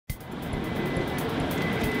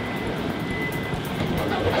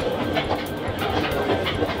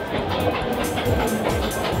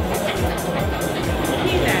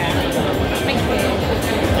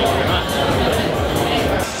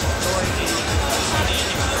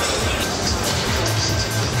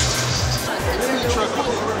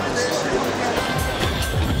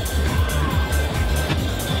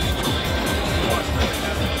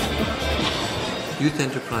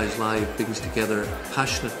Enterprise Live brings together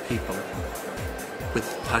passionate people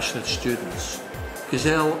with passionate students.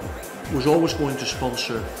 Gazelle was always going to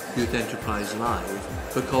sponsor Youth Enterprise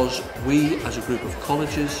Live because we, as a group of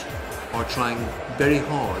colleges, are trying very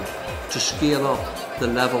hard to scale up the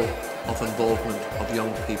level of involvement of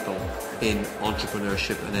young people in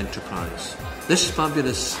entrepreneurship and enterprise. This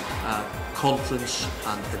fabulous conference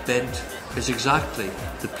and event is exactly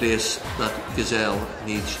the place that Gazelle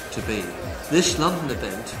needs to be. This London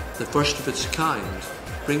event, the first of its kind,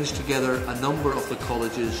 brings together a number of the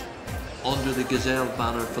colleges under the Gazelle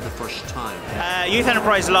banner for the first time. Youth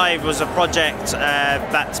Enterprise Live was a project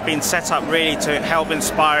that's been set up really to help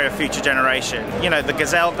inspire a future generation. You know, the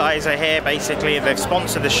Gazelle guys are here basically, they've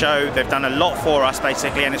sponsored the show, they've done a lot for us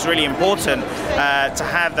basically, and it's really important to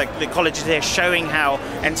have the colleges here showing how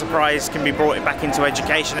enterprise can be brought back into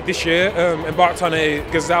education. This year embarked on a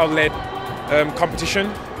Gazelle-led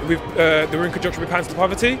competition. They were in conjunction with Hands to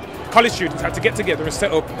Poverty. College students had to get together and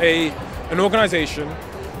set up an organisation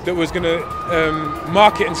that was going to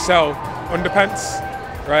market and sell underpants,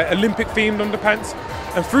 right? Olympic-themed underpants.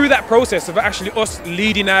 And through that process of actually us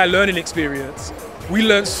leading our learning experience, we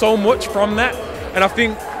learned so much from that. And I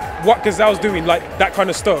think what Gazelle's doing, like that kind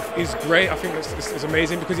of stuff, is great. I think it's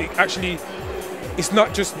amazing because it's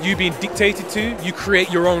not just you being dictated to, you create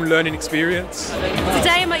your own learning experience.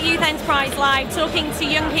 Today I'm at Youth Enterprise Live talking to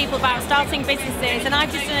young people about starting businesses, and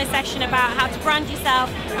I've just done a session about how to brand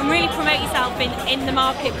yourself and really promote yourself in the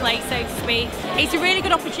marketplace, so to speak. It's a really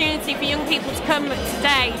good opportunity for young people to come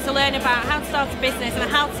today to learn about how to start a business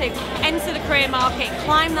and how to enter the career market,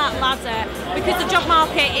 climb that ladder, because the job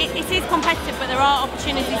market, it is competitive, but there are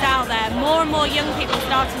opportunities out there. More and more young people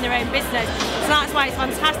starting their own business, so that's why it's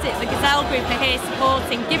fantastic the Gazelle group are here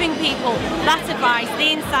supporting, giving people that advice,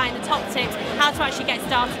 the insight and the top tips, how to actually get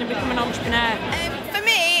started and become an entrepreneur. For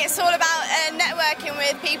me, it's all about networking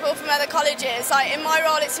with people from other colleges. Like in my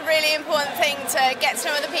role, it's a really important thing to get to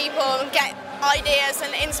know other people and get ideas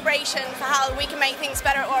and inspiration for how we can make things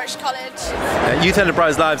better at Warwickshire College. Youth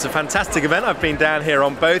Enterprise Live is a fantastic event. I've been down here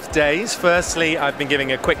on both days. Firstly, I've been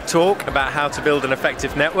giving a quick talk about how to build an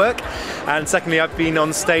effective network, and secondly, I've been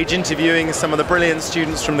on stage interviewing some of the brilliant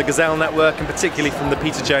students from the Gazelle network, and particularly from the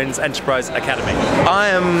Peter Jones Enterprise Academy. I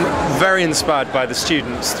am very inspired by the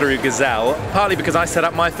students through Gazelle, partly because I set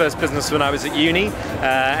up my first business when I was at uni,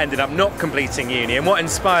 ended up not completing uni, and what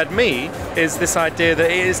inspired me is this idea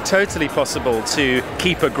that it is totally possible to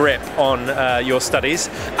keep a grip on your studies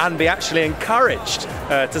and be actually encouraged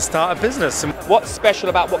to start a business. What's special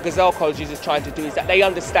about what Gazelle Colleges is trying to do is that they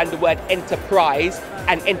understand the word enterprise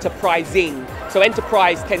and enterprising. So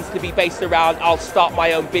enterprise tends to be based around I'll start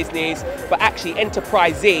my own business, but actually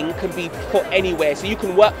enterprising can be put anywhere. So you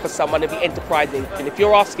can work for someone and be enterprising. And if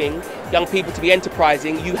you're asking young people to be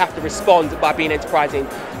enterprising, you have to respond by being enterprising.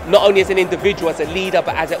 Not only as an individual, as a leader,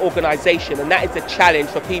 but as an organisation. And that is a challenge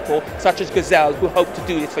for people such as Gazelle who hope to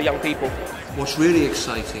do this for young people. What's really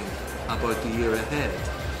exciting about the year ahead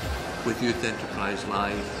with Youth Enterprise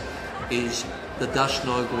Live is that that's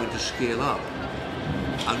now going to scale up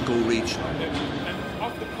and go regional.